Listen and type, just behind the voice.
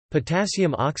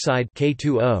Potassium oxide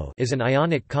K2O is an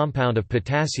ionic compound of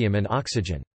potassium and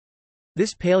oxygen.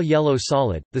 This pale yellow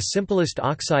solid, the simplest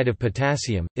oxide of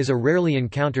potassium, is a rarely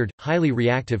encountered, highly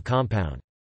reactive compound.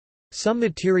 Some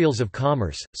materials of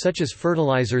commerce, such as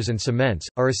fertilizers and cements,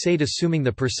 are assayed assuming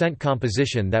the percent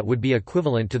composition that would be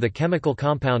equivalent to the chemical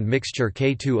compound mixture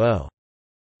K2O.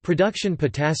 Production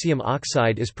potassium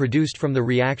oxide is produced from the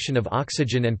reaction of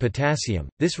oxygen and potassium.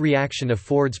 This reaction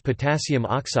affords potassium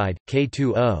oxide,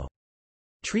 K2O.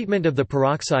 Treatment of the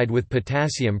peroxide with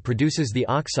potassium produces the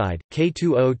oxide,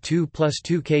 K2O2 plus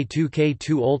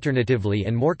 2K2K2. Alternatively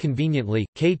and more conveniently,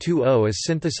 K2O is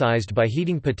synthesized by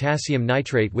heating potassium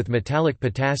nitrate with metallic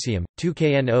potassium,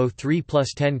 2KNO3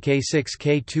 plus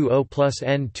 10K6K2O plus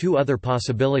N2. Other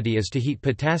possibility is to heat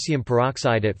potassium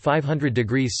peroxide at 500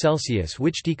 degrees Celsius,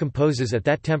 which decomposes at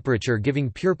that temperature, giving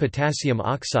pure potassium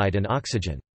oxide and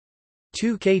oxygen.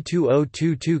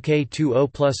 2K2O2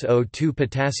 2K2O plus O2.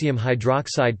 Potassium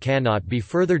hydroxide cannot be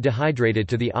further dehydrated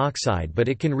to the oxide, but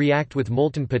it can react with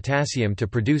molten potassium to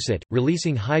produce it,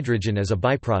 releasing hydrogen as a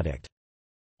byproduct.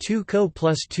 2Co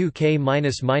plus 2K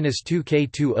minus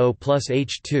 2K2O plus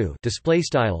H2 display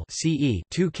style CE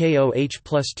 2KOH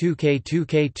plus 2K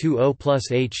 2K2O plus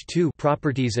H2.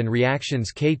 Properties and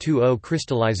reactions. K2O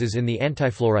crystallizes in the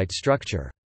antifluorite structure.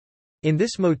 In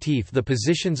this motif, the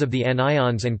positions of the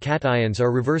anions and cations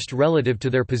are reversed relative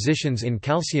to their positions in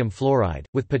calcium fluoride,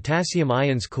 with potassium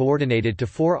ions coordinated to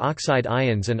 4 oxide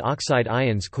ions and oxide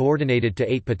ions coordinated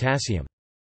to 8 potassium.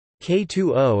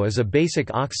 K2O is a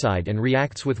basic oxide and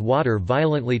reacts with water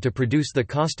violently to produce the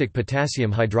caustic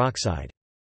potassium hydroxide.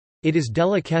 It is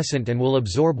deliquescent and will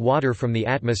absorb water from the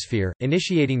atmosphere,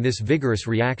 initiating this vigorous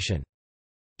reaction.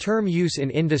 Term use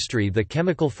in industry. The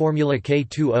chemical formula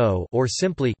K2O, or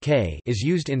simply K, is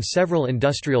used in several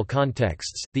industrial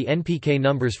contexts, the NPK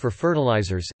numbers for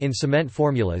fertilizers, in cement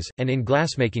formulas, and in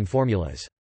glassmaking formulas.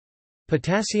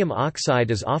 Potassium oxide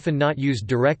is often not used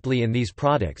directly in these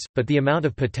products, but the amount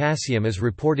of potassium is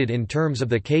reported in terms of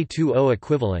the K2O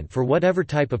equivalent for whatever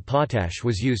type of potash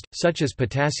was used, such as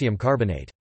potassium carbonate.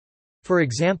 For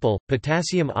example,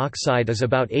 potassium oxide is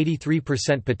about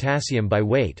 83% potassium by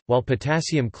weight, while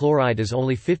potassium chloride is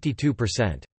only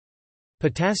 52%.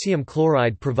 Potassium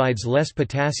chloride provides less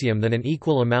potassium than an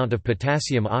equal amount of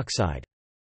potassium oxide.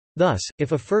 Thus,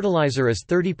 if a fertilizer is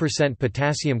 30%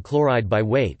 potassium chloride by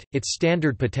weight, its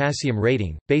standard potassium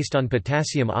rating, based on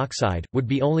potassium oxide, would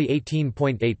be only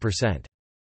 18.8%.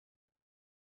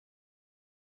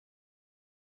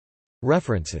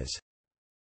 References.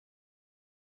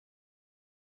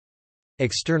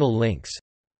 External links